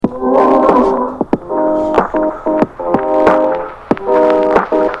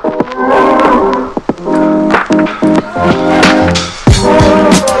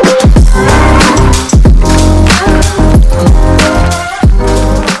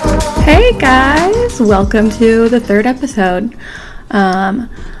Hey guys, welcome to the third episode. I'm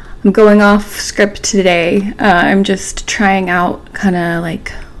going off script today. I'm just trying out kind of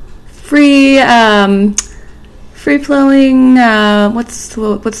like free flowing. What's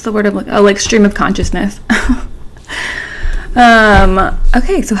the word I'm looking? Oh, like stream of consciousness.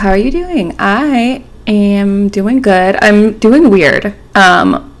 Okay, so how are you doing? I am doing good. I'm doing weird.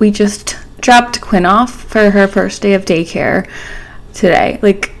 We just dropped Quinn off for her first day of daycare today.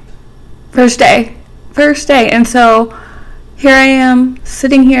 Like, first day. And so here I am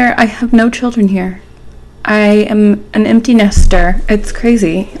sitting here. I have no children here. I am an empty nester. It's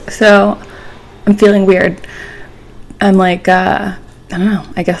crazy. So I'm feeling weird. I'm like, I don't know.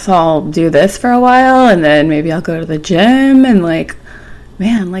 I guess I'll do this for a while and then maybe I'll go to the gym and like,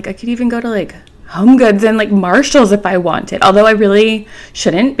 man, like I could even go to like Home Goods and like Marshalls if I wanted. Although I really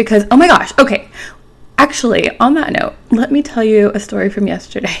shouldn't because, oh my gosh. Okay. Actually, on that note, let me tell you a story from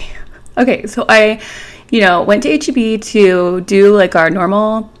yesterday. Okay, so I, went to H-E-B to do like our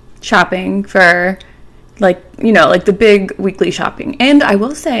normal shopping for like, the big weekly shopping. And I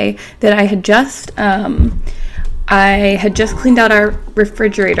will say that I had just cleaned out our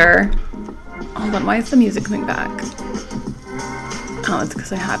refrigerator. Hold on, why is the music coming back? Oh, it's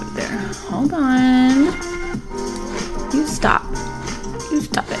because I have it there. Hold on. You stop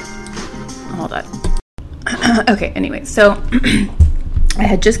it. Hold on. Okay, anyway, so I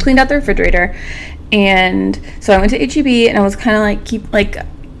had just cleaned out the refrigerator, and so I went to H-E-B, and I was kind of like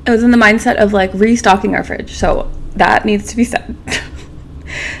I was in the mindset of like restocking our fridge, so that needs to be said.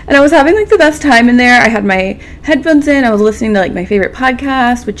 And I was having like the best time in there. I had my headphones in. I was listening to like my favorite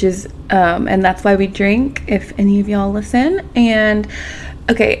podcast, which is and That's Why We Drink, if any of y'all listen. And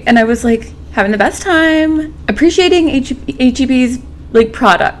okay, and I was like having the best time, appreciating H-E-B's like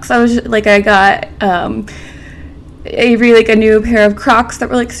products. I was like, I got Avery like a new pair of Crocs that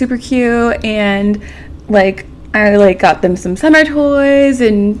were like super cute, and like I like got them some summer toys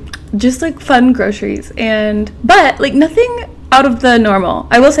and just like fun groceries, but like nothing out of the normal.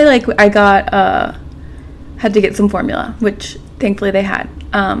 I will say like I got had to get some formula, which thankfully they had.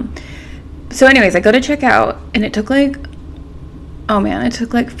 So anyways, I go to check out, and it took like a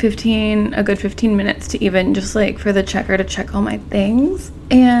good 15 minutes to even just like for the checker to check all my things.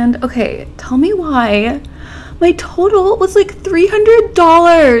 And okay, tell me why my total was like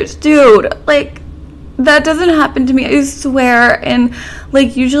 $300, dude. Like, that doesn't happen to me, I swear. And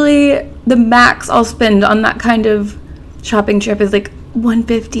like usually the max I'll spend on that kind of shopping trip is like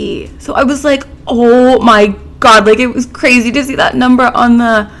 $150. So I was like, oh my god, like it was crazy to see that number on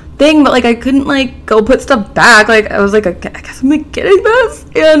the thing, but like I couldn't like go put stuff back. Like I was like, I guess I'm like getting this.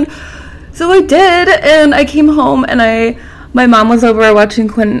 And so I did, and I came home, and my mom was over watching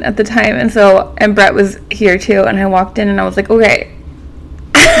Quinn at the time, and Brett was here too, and I walked in and I was like, okay.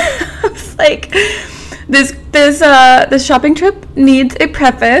 I was like, this shopping trip needs a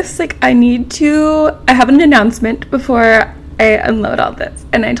preface. Like I have an announcement before I unload all this.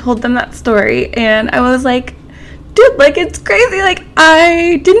 And I told them that story, and I was like, dude, like it's crazy. Like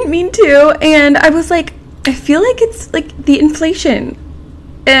I didn't mean to, and I was like, I feel like it's like the inflation.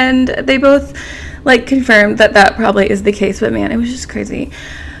 And they both like confirmed that probably is the case, but man, it was just crazy.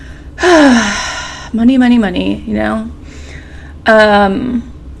 money,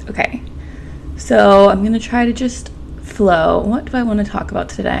 okay, so I'm gonna try to just flow. What do I want to talk about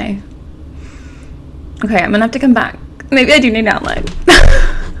today? Okay, I'm gonna have to come back. Maybe I do need an outline.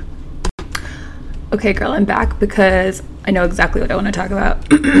 Okay, girl, I'm back because I know exactly what I want to talk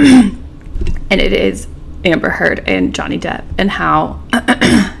about. And it is Amber Heard and Johnny Depp, and how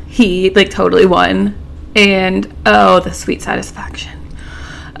he like totally won. And oh, the sweet satisfaction.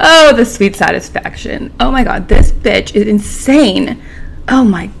 Oh my god, this bitch is insane. Oh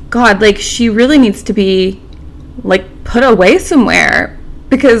my god, like she really needs to be like put away somewhere,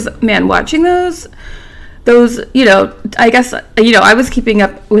 because man, watching those I guess I was keeping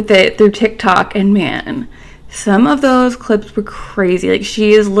up with it through TikTok, and man, some of those clips were crazy. Like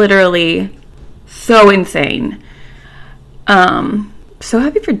she is literally so insane. So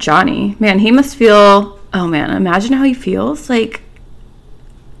happy for Johnny. Man, he must feel, oh man, imagine how he feels. Like,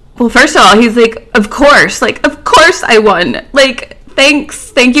 well, first of all, he's like, of course I won. Like, thank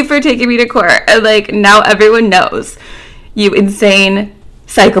you for taking me to court. And like, now everyone knows, you insane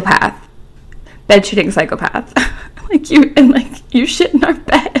psychopath, bed shitting psychopath. you shit in our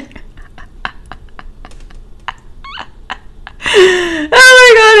bed. Oh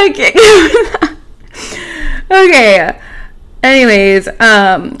my god, I can't get that. Okay. Anyways,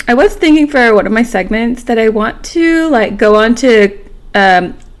 I was thinking for one of my segments that I want to like go on to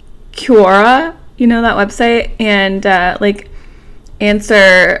Quora, that website, and like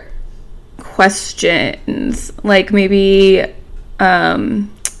answer questions, like maybe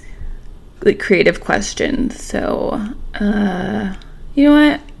like creative questions. So you know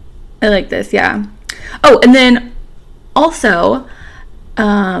what, I like this. Yeah. Oh, and then also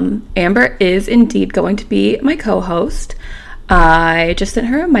Amber is indeed going to be my co-host. I just sent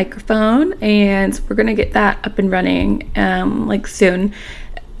her a microphone, and we're gonna get that up and running like soon.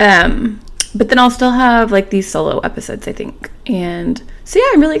 But then I'll still have like these solo episodes, I think. And so yeah,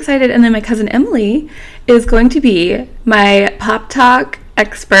 I'm really excited. And then my cousin Emily is going to be my Pop Talk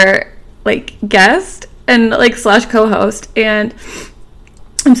expert, like guest and like / co-host. And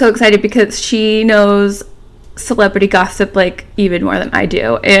I'm so excited because she knows celebrity gossip like even more than I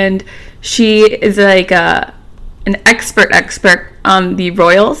do. And she is like an expert on the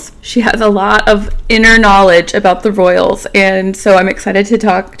royals. She has a lot of inner knowledge about the royals, and so I'm excited to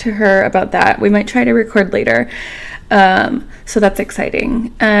talk to her about that. We might try to record later, so that's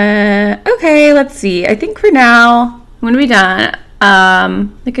exciting. Okay, let's see. I think for now I'm gonna be done.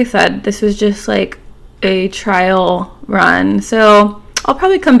 Like I said, this was just like a trial run, so I'll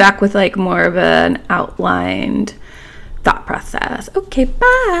probably come back with like more of an outlined thought process. Okay,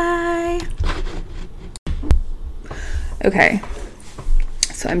 bye. Okay,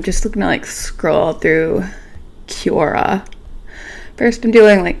 so I'm just looking to like scroll through Quora. First I'm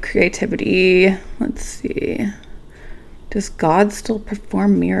doing like creativity. Let's see. Does God still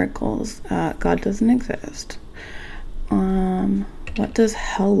perform miracles? God doesn't exist. What does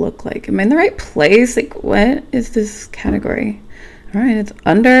hell look like? Am I in the right place? Like, what is this category? All right, it's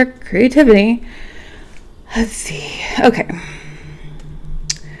under creativity. Let's see. Okay.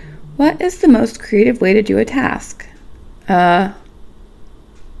 What is the most creative way to do a task?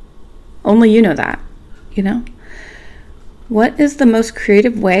 Only you know that, you know? What is the most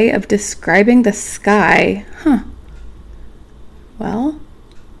creative way of describing the sky? Well,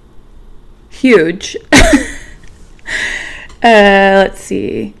 huge. Let's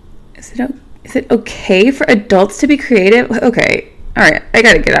see. Is it okay for adults to be creative? Okay. All right. I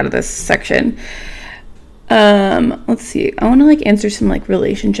got to get out of this section. Let's see. I want to like answer some like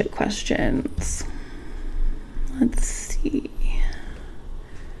relationship questions. Let's see.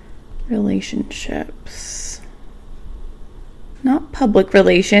 Relationships. Not public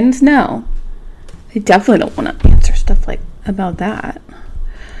relations, no. I definitely don't want to answer stuff like about that.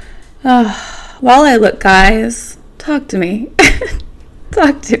 While I look, guys, talk to me.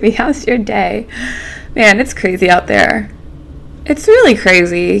 Talk to me. How's your day? Man, it's crazy out there. It's really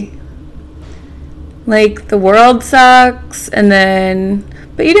crazy. Like, the world sucks, and then...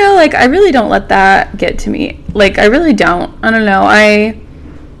 But, you know, like, I really don't let that get to me. Like, I really don't. I don't know.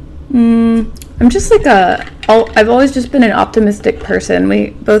 I'm just like I've always just been an optimistic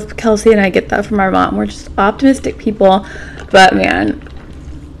person. Both Kelsey and I get that from our mom. We're just optimistic people. But, man,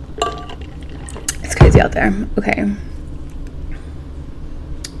 it's crazy out there. Okay.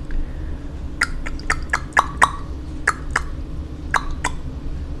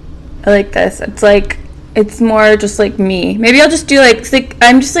 I like this. It's more just like me. Maybe I'll just do like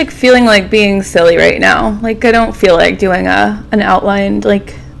I'm just like feeling like being silly right now. Like I don't feel like doing an outlined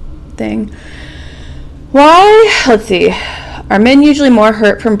like thing. Why? Let's see. Are men usually more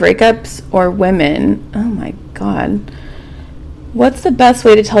hurt from breakups or women? Oh my god. What's the best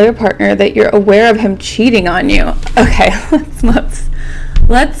way to tell your partner that you're aware of him cheating on you? Okay,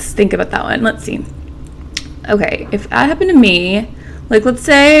 let's think about that one. Let's see. Okay, if that happened to me, like let's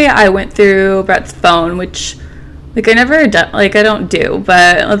say I went through Brett's phone, which like I don't do,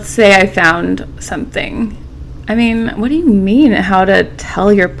 but let's say I found something. I mean, what do you mean how to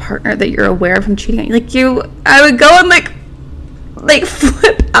tell your partner that you're aware of him cheating on you? I would go and like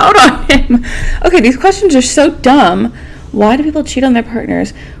flip out on him. Okay, these questions are so dumb. Why do people cheat on their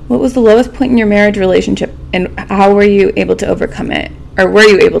partners? What was the lowest point in your marriage relationship, and how were you able to overcome it? Or were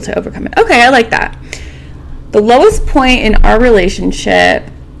you able to overcome it? Okay, I like that. The lowest point in our relationship,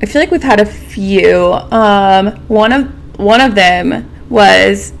 I feel like we've had a few. One of them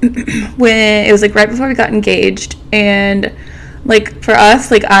was when it was like right before we got engaged, and like for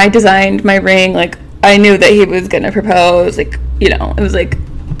us, like I designed my ring, like I knew that he was gonna propose, like, you know, it was like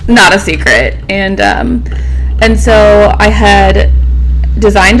not a secret, and so I had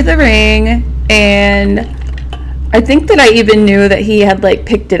designed the ring, and I think that I even knew that he had like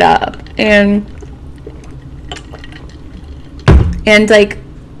picked it up, and like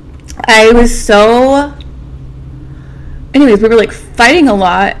I was so, anyways, we were like fighting a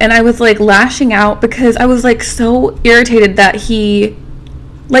lot, and I was like lashing out because I was like so irritated that he,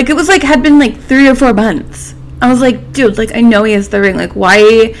 like, it was like had been like 3 or 4 months. I was like, dude, like I know he has the ring, like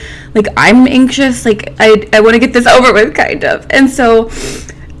why, like I'm anxious, like I want to get this over with kind of. And so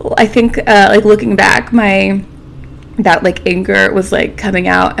I think like looking back, that like anger was like coming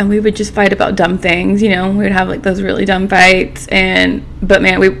out, and we would just fight about dumb things, you know. We would have like those really dumb fights, but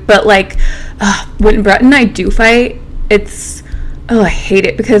when Brett and I do fight, I hate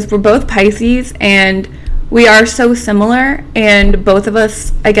it, because we're both Pisces and we are so similar, and both of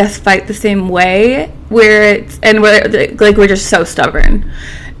us, I guess, fight the same way, we're just so stubborn,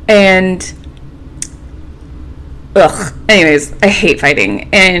 and anyways, I hate fighting,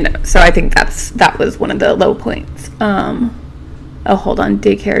 and so I think that was one of the low points. Hold on,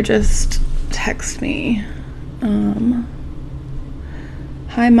 daycare just text me.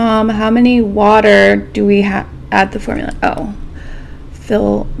 Hi mom, how many water do we add the formula?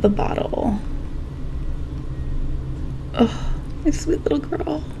 Fill the bottle. Oh, my sweet little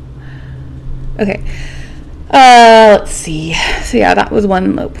girl. Okay. Let's see. So yeah, that was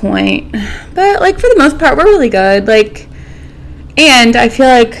one low point. But like for the most part, we're really good. Like, and I feel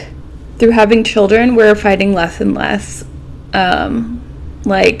like through having children, we're fighting less and less.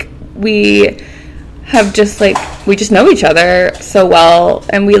 Like we just know each other so well,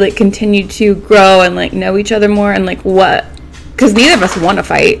 and we like continue to grow and like know each other more, and like because neither of us want to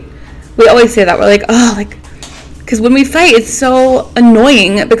fight. We always say that. We're like, because when we fight, it's so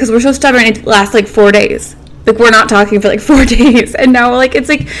annoying because we're so stubborn. It lasts like 4 days. Like, we're not talking for like 4 days, and now like it's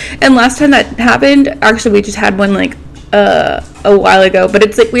like, and last time that happened, actually we just had one like a while ago, but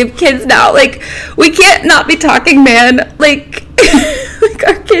it's like we have kids now, like we can't not be talking, man. Like like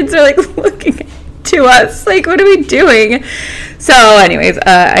our kids are like looking to us like, what are we doing? So anyways,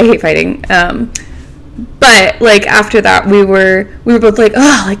 I hate fighting, but like after that we were both like,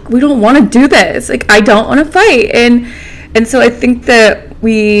 like we don't want to do this, like I don't want to fight, and so I think that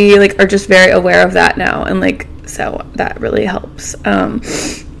we like are just very aware of that now, and like so that really helps.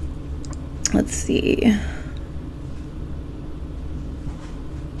 Let's see.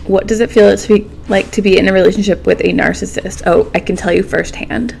 What does it feel like to be in a relationship with a narcissist? Oh, I can tell you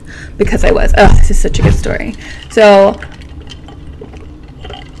firsthand, because I was. Oh, this is such a good story. So,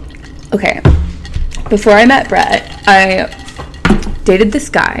 okay. Before I met Brett, I dated this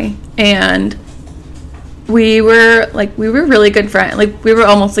guy, and we were really good friends. Like, we were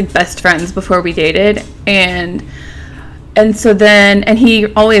almost like best friends before we dated, and so then, and he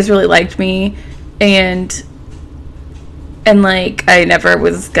always really liked me, and like I never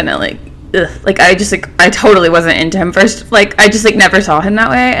was gonna like I totally wasn't into him first. Like I just like never saw him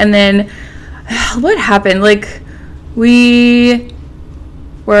that way. And then what happened? Like we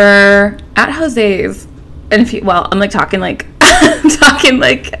were at Jose's, and I'm like talking like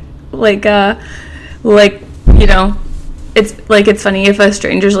you know, it's funny if a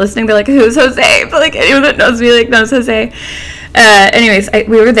stranger's listening, they're like, who's Jose? But like anyone that knows me like knows Jose. Anyways,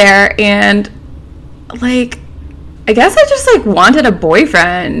 we were there, and like I guess I just like wanted a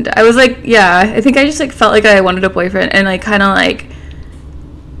boyfriend. I was like, yeah, I think I just like felt like I wanted a boyfriend, and like kind of like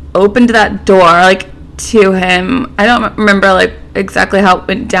opened that door like to him. I don't remember like exactly how it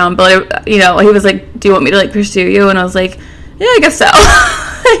went down, but he was like, do you want me to like pursue you? And I was like, yeah, I guess so.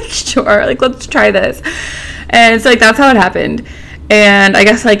 Like, sure, like let's try this. And so like that's how it happened. And I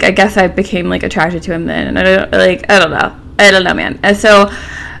guess I became like attracted to him then, and I don't know, man. And so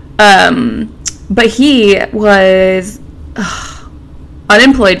but he was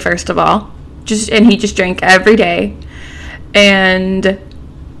unemployed, first of all, and he just drank every day. And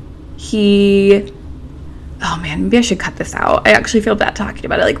oh man, maybe I should cut this out. I actually feel bad talking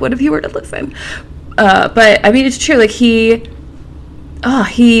about it. Like, what if he were to listen? But I mean, it's true. Like he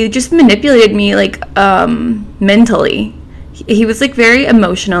just manipulated me, like mentally. He was like very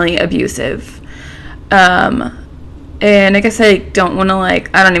emotionally abusive. And I guess I don't want to I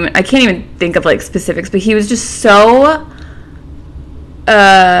can't even think of like specifics, but he was just so,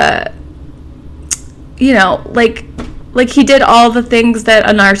 like he did all the things that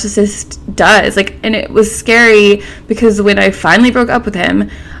a narcissist does. Like, and it was scary because when I finally broke up with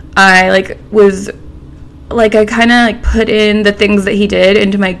him, I I kind of like put in the things that he did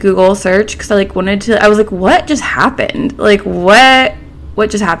into my Google search, because I was like, what just happened? Like, what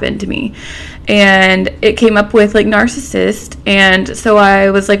just happened to me? And it came up with like narcissist, and so I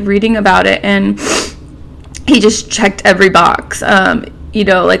was like reading about it, and he just checked every box.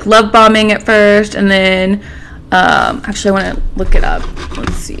 Like love bombing at first, and then actually I want to look it up.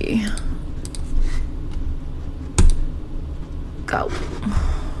 Let's see. Go.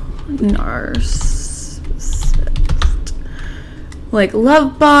 Narcissist. Like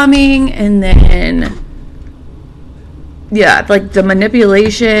love bombing, and then like the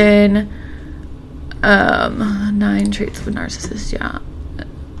manipulation. 9 traits of a narcissist.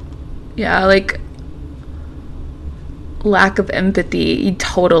 Yeah, like lack of empathy. He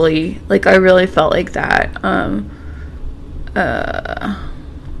totally, like, I really felt like that.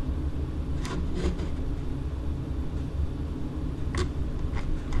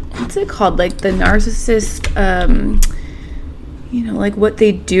 What's it called? Like, the narcissist, you know, like, what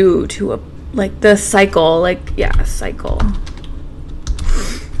they do to a, like, the cycle, like, yeah, cycle.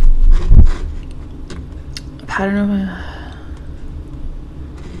 Pattern of,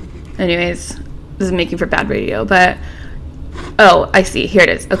 anyways, this is making for bad radio, but, oh, I see, here it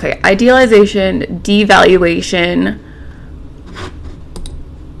is. Okay, idealization, devaluation,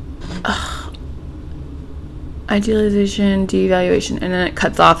 idealization, devaluation, and then it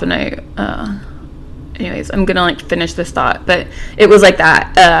cuts off, and anyways, I'm gonna, like, finish this thought, but it was like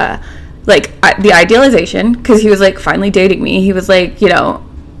that, the idealization, because he was, like, finally dating me. He was, like, you know,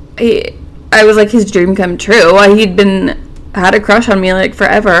 I was, like, his dream come true. He'd had a crush on me, like,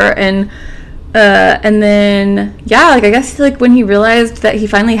 forever, and then, yeah, like, I guess, like, when he realized that he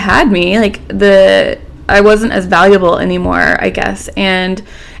finally had me, like, I wasn't as valuable anymore, I guess, and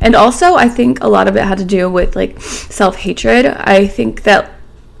also, I think a lot of it had to do with, like, self-hatred. I think that,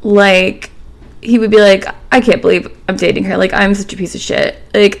 like, he would be like, I can't believe I'm dating her, like, I'm such a piece of shit,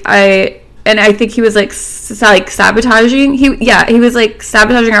 like, and I think he was, like, sabotaging, he was, like,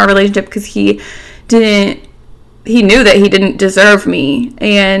 sabotaging our relationship, because he knew that he didn't deserve me,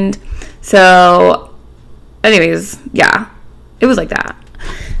 and so, anyways, yeah, it was like that.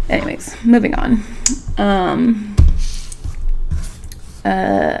 Anyways, moving on.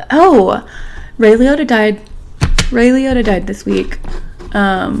 Ray Liotta died. Ray Liotta died this week.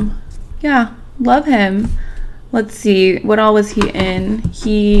 Yeah, love him. Let's see, what all was he in?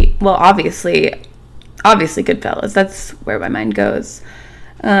 Obviously Goodfellas. That's where my mind goes.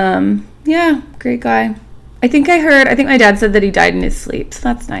 Yeah, great guy. I think my dad said that he died in his sleep, so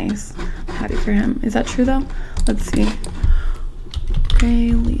that's nice. I'm happy for him. Is that true, though? Let's see.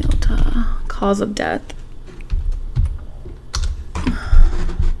 Ray Liotta, cause of death.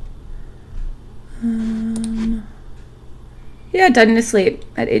 Yeah, died in his sleep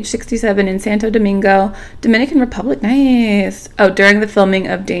at age 67 in Santo Domingo, Dominican Republic. Nice. Oh, during the filming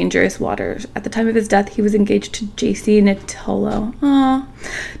of Dangerous Waters. At the time of his death, he was engaged to JC Nitolo. Aw,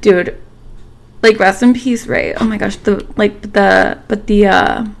 dude. Like, rest in peace, Ray. Oh my gosh, the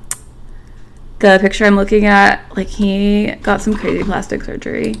picture I'm looking at, like, he got some crazy plastic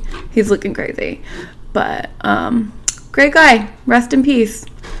surgery. He's looking crazy, but great guy. Rest in peace.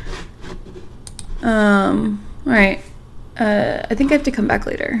 All right. I think I have to come back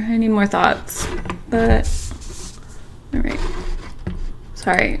later. I need more thoughts, but all right.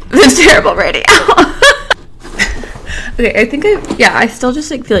 Sorry, this is terrible radio. Okay, I still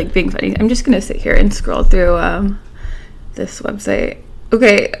just, like, feel like being funny. I'm just gonna sit here and scroll through this website.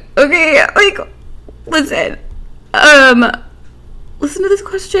 Okay, like, listen to this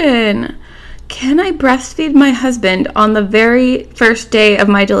question. Can I breastfeed my husband on the very first day of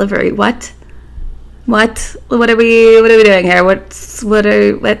my delivery? What are we doing here?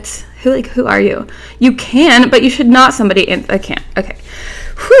 Who are you? You can, but you should not I can't. Okay.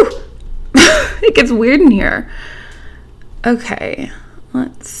 Whew. It gets weird in here. Okay.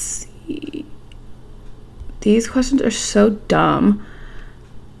 Let's see. These questions are so dumb.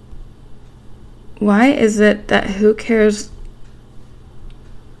 Why is it that who cares?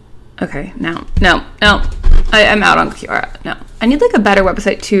 Okay, no. I'm out on Quora. No. I need, like, a better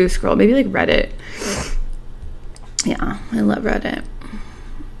website to scroll. Maybe, like, Reddit. Yeah, I love Reddit.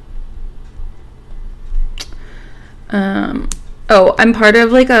 I'm part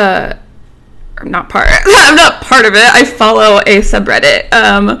of, like, I'm not part of it. I follow a subreddit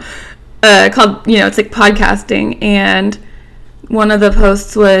called, you know, it's like podcasting, and one of the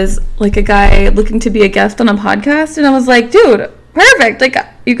posts was, like, a guy looking to be a guest on a podcast, and I was like, dude, perfect, like,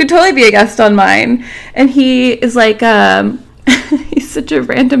 you could totally be a guest on mine. And he is, like, he's such a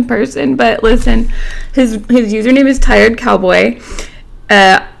random person, but listen, his username is Tired Cowboy.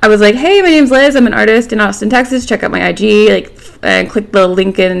 I was like, hey, my name's Liz, I'm an artist in Austin, Texas, check out my IG, like, and click the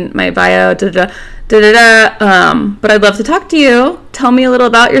link in my bio, but I'd love to talk to you. Tell me a little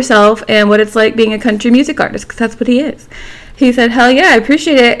about yourself and what it's like being a country music artist, because that's what he is. He said, hell yeah, I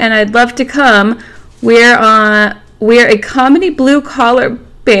appreciate it, and I'd love to come. We're a comedy blue collar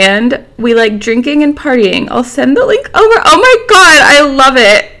band. We like drinking and partying. I'll send the link over. Oh my god, I love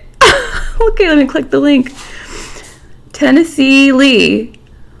it. Okay, let me click the link. Tennessee Lee.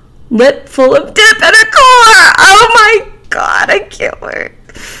 Lip full of dip and a core. Oh my god, I can't wait.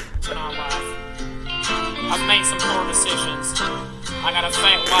 I've made some poor decisions. I got a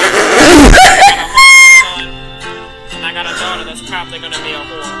fat wife, I got a son, and I got a daughter that's probably gonna be a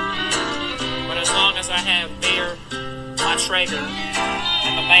whore. But as long as I have beer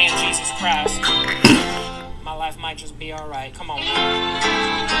and the band Jesus Christ, my life might just be alright. Come on now.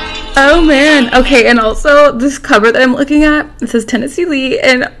 Oh man. Okay, and also this cover that I'm looking at, it says Tennessee Lee,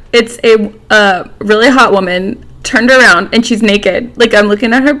 and it's a really hot woman turned around and she's naked. Like, I'm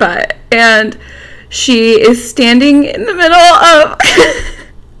looking at her butt, and she is standing in the middle of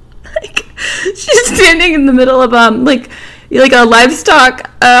like, she's standing in the middle of like a livestock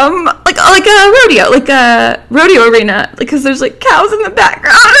like a rodeo arena, because there's like cows in the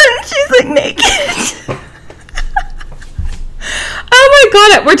background and she's like naked. Oh my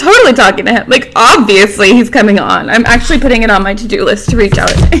god, we're totally talking to him. Like, obviously he's coming on. I'm actually putting it on my to-do list to reach out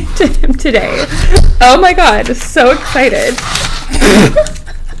to him today. Oh my god, so excited.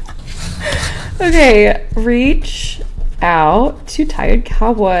 Okay, reach out to Tired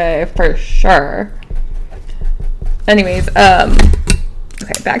Cowboy for sure. Anyways, okay,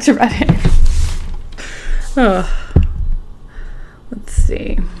 back to Reddit. Oh, let's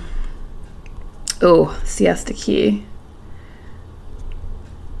see. Oh, Siesta Key.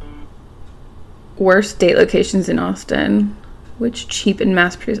 Worst date locations in Austin. Which cheap and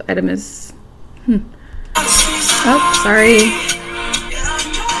mass-produced item is... Oh, sorry.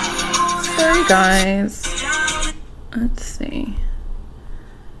 Sorry, guys. Let's see.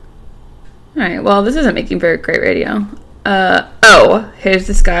 Alright, well, this isn't making very great radio. Oh, here's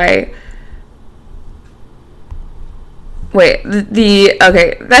this guy. Wait, the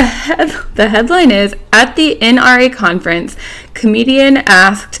headline is, at the NRA conference, comedian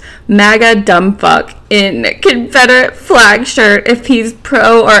asked MAGA dumbfuck in Confederate flag shirt if he's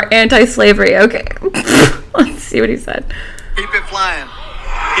pro or anti-slavery. Okay, let's see what he said. Keep it flying.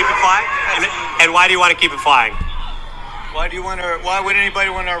 Keep it flying? And why do you want to keep it flying? Why would anybody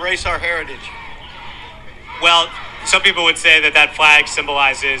want to erase our heritage? Well, some people would say that flag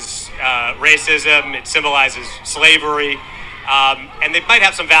symbolizes racism, it symbolizes slavery, and they might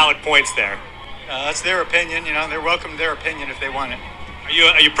have some valid points there. That's their opinion, they're welcome to their opinion if they want it.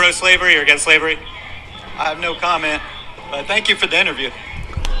 Are you pro-slavery or against slavery? I have no comment, but thank you for the interview.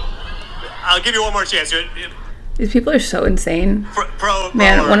 I'll give you one more chance. These people are so insane. Pro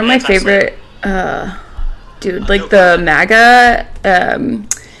Man, one of my favorite, dude, like the MAGA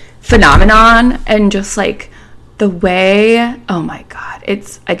phenomenon, and just like the way, oh my god,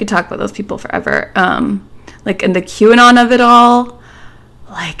 I could talk about those people forever. Like, and the QAnon of it all,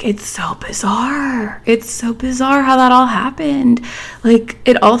 like, it's so bizarre. It's so bizarre how that all happened. Like,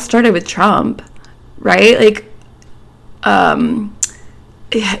 it all started with Trump, right? Like,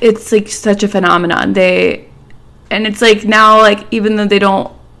 it's like such a phenomenon. And it's like now, like, even though they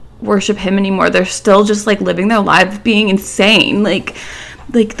don't worship him anymore, they're still just like living their lives being insane. Like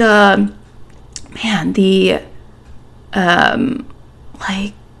the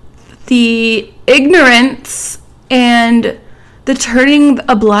ignorance and the turning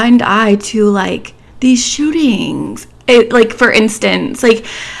a blind eye to like these shootings. Like, for instance, like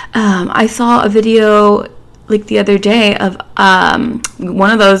I saw a video like the other day of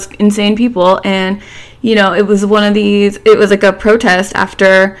one of those insane people, and it was it was like a protest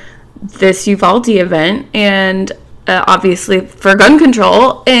after this Uvalde event, and obviously for gun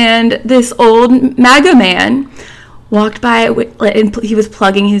control, and this old MAGA man walked by and he was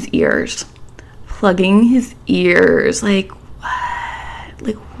plugging his ears. Like, what?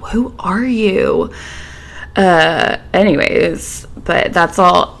 Like, who are you? Anyways, but that's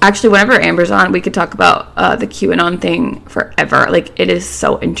all. Actually, whenever Amber's on, we could talk about the QAnon thing forever. Like, it is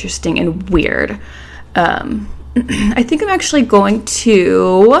so interesting and weird. I think I'm actually going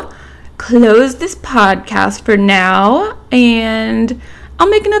to close this podcast for now, and I'll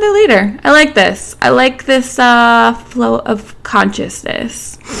make another later. I like this flow of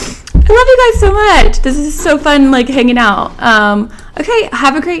consciousness. I love you guys so much. This is so fun, like, hanging out. Okay,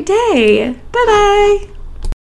 have a great day. Bye-bye.